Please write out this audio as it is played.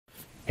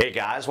Hey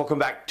guys, welcome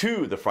back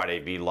to the Friday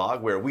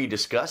Vlog, where we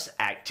discuss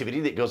activity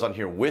that goes on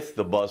here with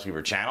the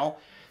BuzWeaver channel.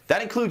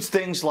 That includes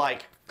things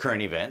like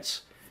current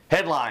events,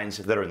 headlines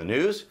that are in the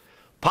news,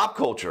 pop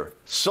culture,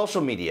 social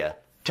media,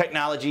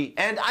 technology,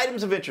 and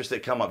items of interest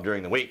that come up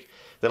during the week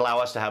that allow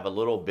us to have a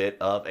little bit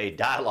of a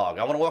dialogue.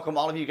 I want to welcome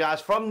all of you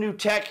guys from New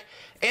Tech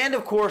and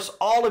of course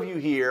all of you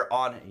here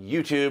on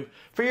YouTube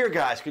for your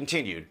guys'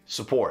 continued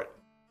support.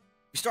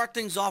 We start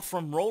things off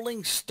from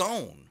Rolling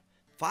Stone.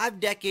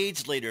 5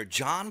 decades later,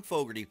 John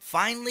Fogerty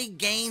finally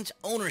gains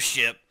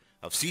ownership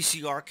of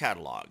CCR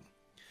catalog.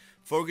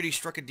 Fogerty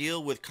struck a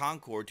deal with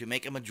Concord to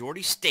make a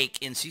majority stake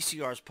in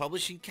CCR's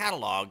publishing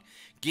catalog,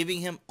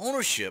 giving him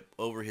ownership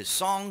over his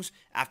songs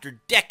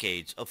after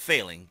decades of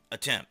failing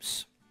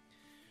attempts.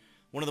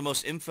 One of the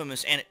most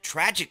infamous and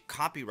tragic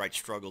copyright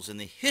struggles in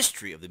the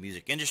history of the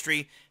music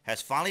industry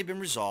has finally been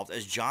resolved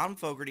as John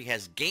Fogerty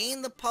has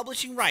gained the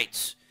publishing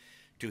rights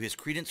to his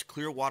Creedence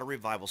Clearwater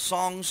Revival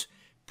songs,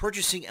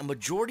 purchasing a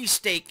majority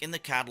stake in the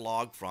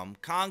catalog from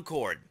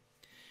Concord.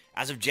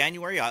 As of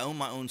January, I own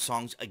my own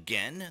songs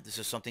again. This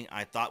is something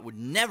I thought would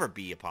never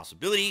be a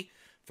possibility,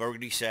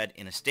 Fogerty said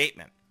in a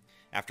statement.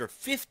 After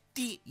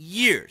 50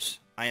 years,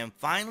 I am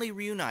finally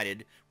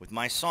reunited with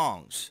my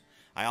songs.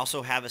 I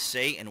also have a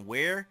say in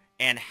where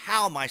and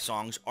how my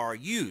songs are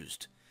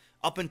used.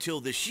 Up until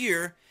this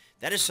year,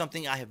 that is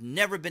something I have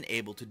never been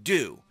able to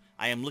do.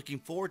 I am looking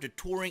forward to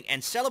touring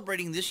and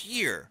celebrating this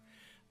year.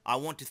 I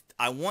want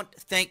to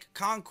thank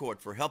Concord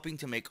for helping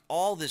to make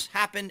all this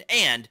happen,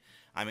 and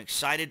I'm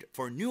excited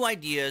for new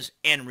ideas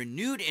and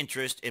renewed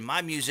interest in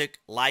my music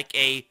like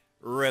a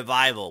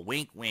revival.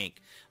 Wink,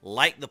 wink.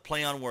 Like the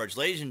play on words.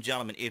 Ladies and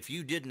gentlemen, if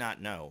you did not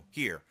know,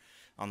 here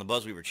on the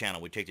BuzWeaver channel,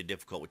 we take the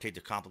difficult, we take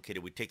the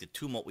complicated, we take the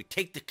tumult, we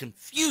take the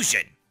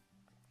confusion.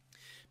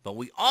 But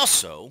we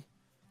also,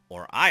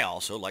 or I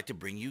also, like to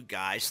bring you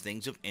guys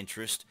things of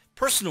interest,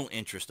 personal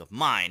interest of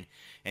mine,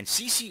 and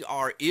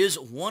CCR is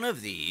one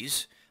of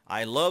these.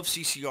 I love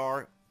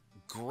CCR,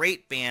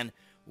 great band,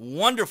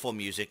 wonderful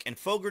music, and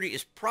Fogerty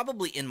is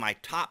probably in my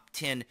top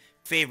 10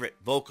 favorite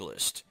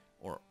vocalists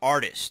or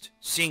artists,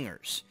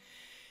 singers.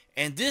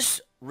 And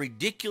this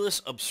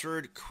ridiculous,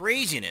 absurd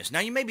craziness. Now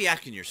you may be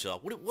asking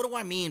yourself, what do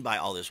I mean by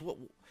all this?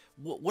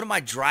 What am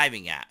I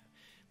driving at?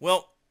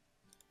 Well,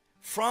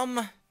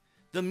 from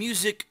the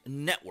music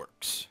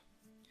networks,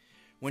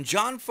 when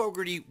John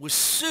Fogerty was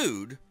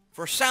sued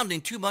for sounding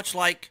too much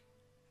like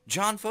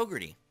John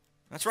Fogerty.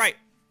 That's right.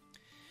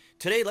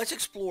 Today, let's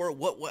explore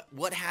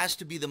what has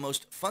to be the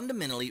most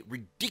fundamentally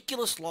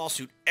ridiculous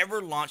lawsuit ever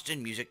launched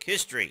in music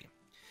history.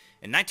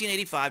 In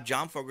 1985,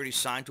 John Fogerty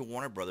signed to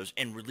Warner Brothers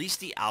and released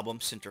the album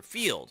Center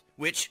Field,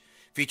 which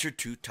featured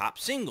 2 top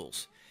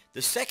singles.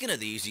 The second of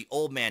these, The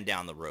Old Man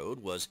Down the Road,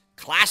 was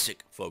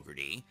classic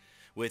Fogerty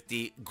with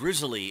the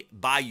grisly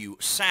Bayou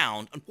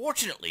sound.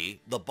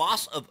 Unfortunately, the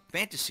boss of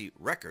Fantasy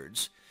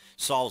Records,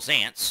 Saul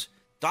Zaentz,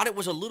 thought it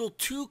was a little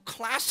too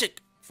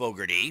classic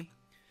Fogerty,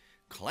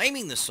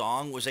 claiming the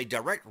song was a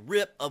direct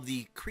rip of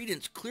the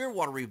Creedence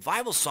Clearwater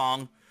Revival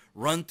song,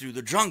 Run Through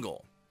the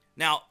Jungle.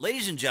 Now,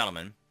 ladies and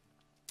gentlemen,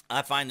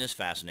 I find this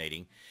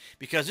fascinating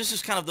because this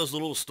is kind of those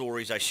little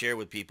stories I share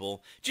with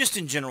people just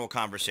in general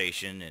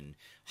conversation and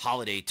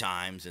holiday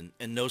times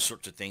and those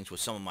sorts of things with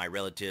some of my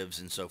relatives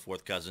and so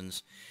forth,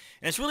 cousins.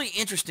 And it's really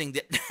interesting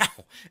that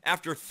now,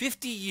 after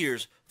 50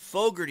 years,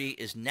 Fogerty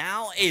is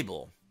now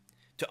able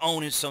to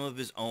own some of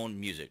his own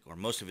music, or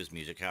most of his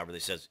music, however they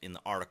says in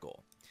the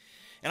article.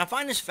 And I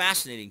find this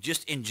fascinating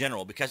just in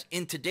general because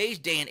in today's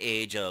day and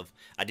age of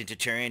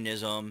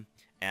identitarianism,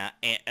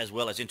 as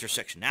well as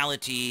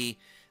intersectionality,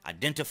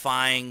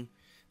 identifying,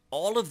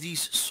 all of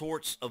these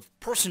sorts of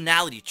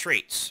personality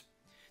traits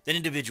that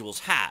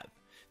individuals have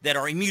that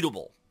are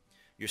immutable.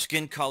 Your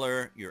skin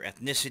color, your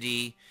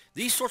ethnicity,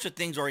 these sorts of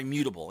things are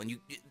immutable.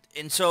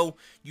 And so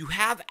you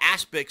have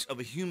aspects of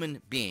a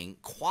human being,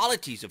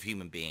 qualities of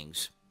human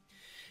beings,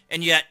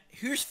 and yet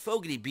here's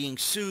Fogerty being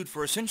sued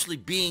for essentially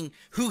being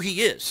who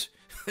he is.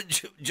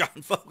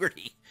 John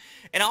Fogerty.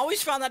 And I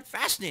always found that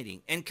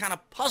fascinating and kind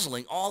of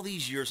puzzling all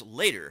these years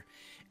later.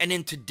 And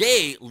in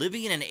today,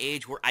 living in an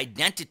age where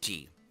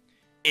identity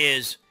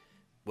is,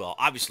 well,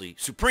 obviously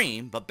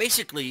supreme, but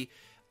basically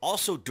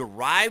also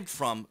derived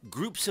from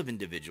groups of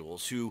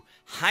individuals who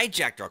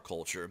hijacked our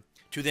culture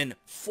to then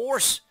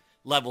force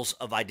levels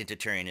of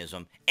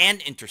identitarianism and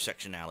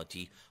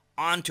intersectionality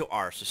onto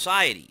our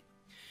society.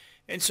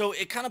 And so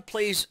it kind of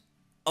plays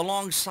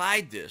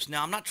alongside this.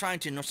 Now, I'm not trying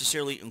to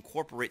necessarily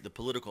incorporate the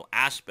political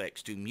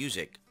aspects to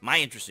music, my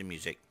interest in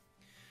music,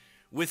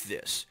 with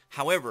this.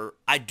 However,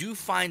 I do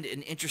find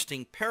an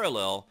interesting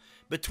parallel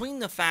between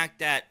the fact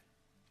that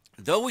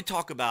though we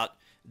talk about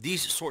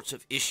these sorts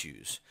of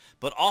issues,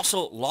 but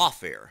also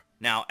lawfare.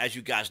 Now, as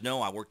you guys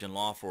know, I worked in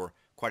law for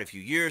quite a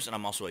few years, and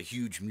I'm also a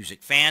huge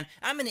music fan.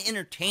 I'm an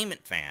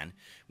entertainment fan,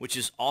 which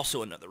is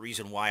also another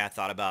reason why I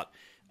thought about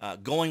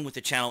going with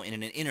the channel in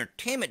an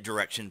entertainment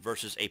direction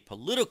versus a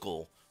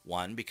political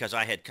one, because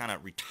I had kind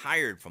of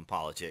retired from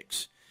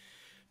politics.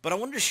 But I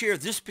wanted to share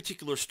this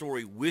particular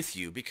story with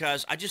you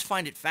because I just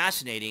find it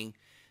fascinating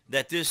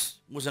that this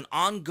was an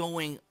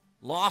ongoing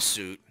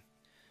lawsuit,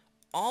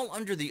 all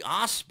under the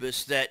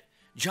auspice that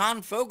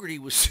John Fogerty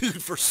was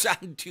sued for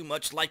sounding too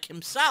much like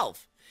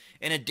himself.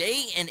 In a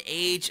day and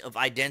age of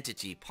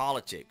identity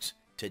politics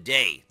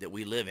today that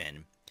we live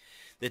in,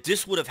 that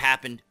this would have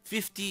happened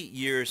 50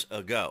 years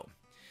ago.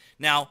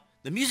 Now,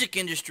 the music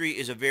industry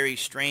is a very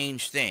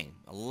strange thing.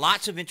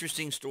 Lots of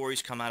interesting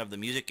stories come out of the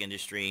music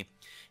industry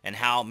and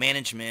how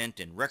management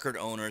and record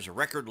owners,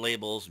 record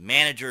labels,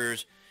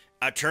 managers,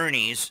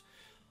 attorneys,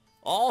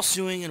 all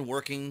suing and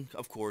working,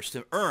 of course,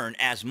 to earn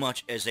as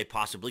much as they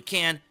possibly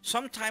can,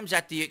 sometimes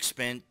at the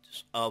expense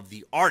of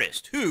the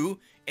artist, who,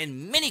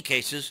 in many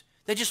cases,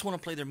 they just want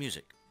to play their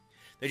music.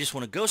 They just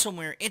want to go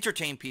somewhere,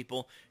 entertain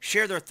people,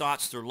 share their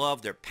thoughts, their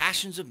love, their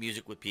passions of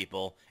music with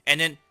people, and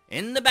then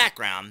in the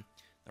background,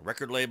 the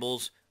record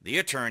labels, the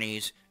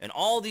attorneys, and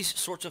all these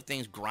sorts of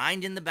things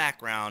grind in the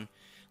background,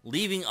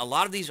 leaving a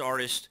lot of these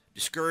artists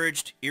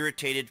discouraged,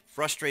 irritated,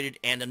 frustrated,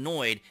 and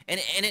annoyed, and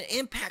it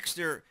impacts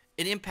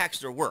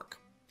their work.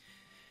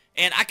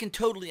 And I can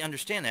totally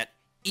understand that.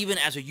 Even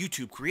as a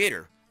YouTube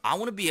creator, I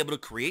want to be able to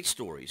create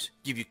stories,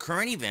 give you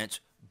current events,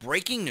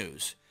 breaking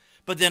news,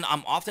 but then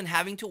I'm often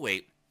having to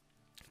wait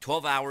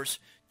 12 hours,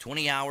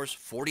 20 hours,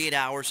 48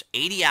 hours,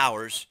 80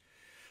 hours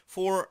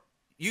for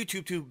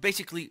YouTube to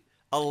basically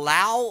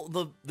allow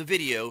the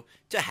video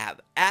to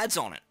have ads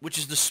on it, which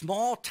is the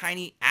small,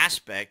 tiny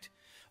aspect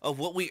of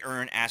what we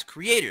earn as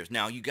creators.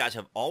 Now, you guys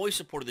have always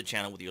supported the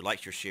channel with your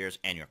likes, your shares,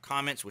 and your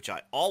comments, which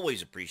I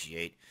always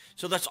appreciate.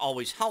 So that's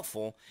always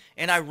helpful.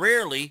 And I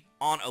rarely,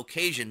 on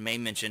occasion, may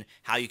mention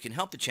how you can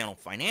help the channel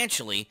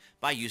financially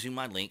by using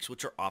my links,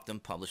 which are often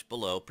published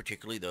below,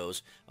 particularly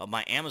those of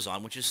my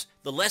Amazon, which is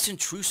the less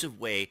intrusive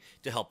way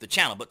to help the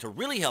channel. But to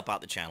really help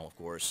out the channel, of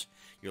course,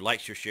 your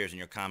likes, your shares, and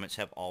your comments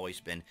have always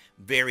been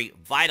very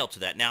vital to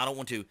that. Now, I don't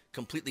want to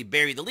completely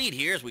bury the lead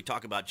here as we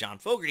talk about John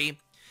Fogerty,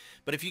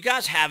 but if you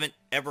guys haven't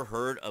ever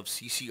heard of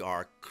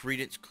CCR,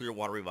 Creedence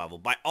Clearwater Revival,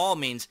 by all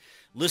means,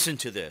 listen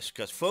to this,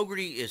 because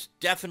Fogerty is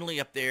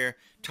definitely up there,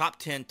 top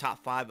 10,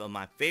 top 5 of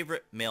my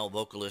favorite male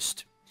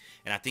vocalists,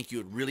 and I think you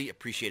would really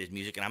appreciate his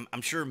music, and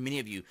I'm sure many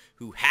of you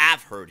who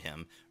have heard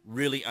him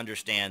really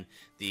understand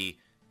the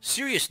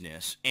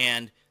seriousness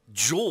and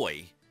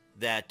joy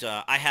that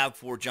I have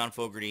for John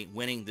Fogerty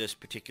winning this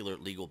particular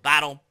legal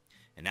battle,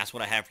 and that's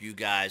what I have for you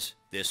guys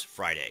this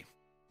Friday.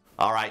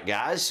 All right,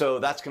 guys, so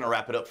that's going to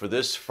wrap it up for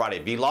this Friday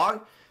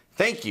vlog.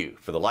 Thank you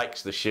for the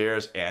likes, the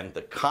shares, and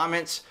the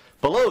comments.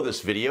 Below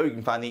this video, you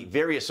can find the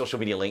various social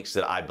media links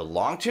that I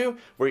belong to,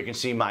 where you can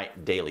see my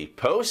daily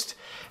post,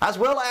 as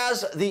well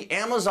as the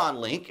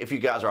Amazon link if you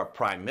guys are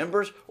Prime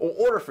members or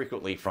order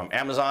frequently from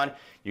Amazon.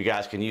 You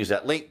guys can use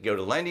that link, go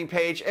to the landing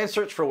page, and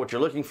search for what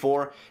you're looking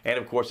for. And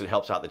of course, it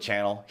helps out the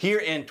channel here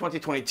in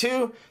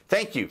 2022.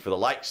 Thank you for the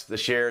likes, the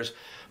shares,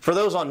 for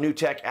those on New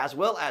Tech, as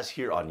well as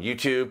here on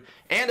YouTube,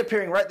 and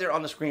appearing right there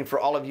on the screen for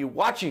all of you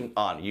watching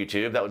on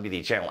YouTube. That would be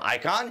the channel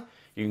icon.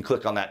 You can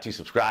click on that to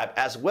subscribe,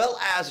 as well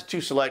as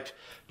to select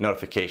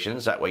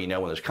notifications. That way you know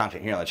when there's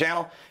content here on the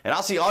channel. And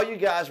I'll see all you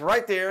guys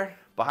right there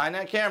behind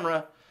that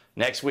camera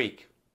next week.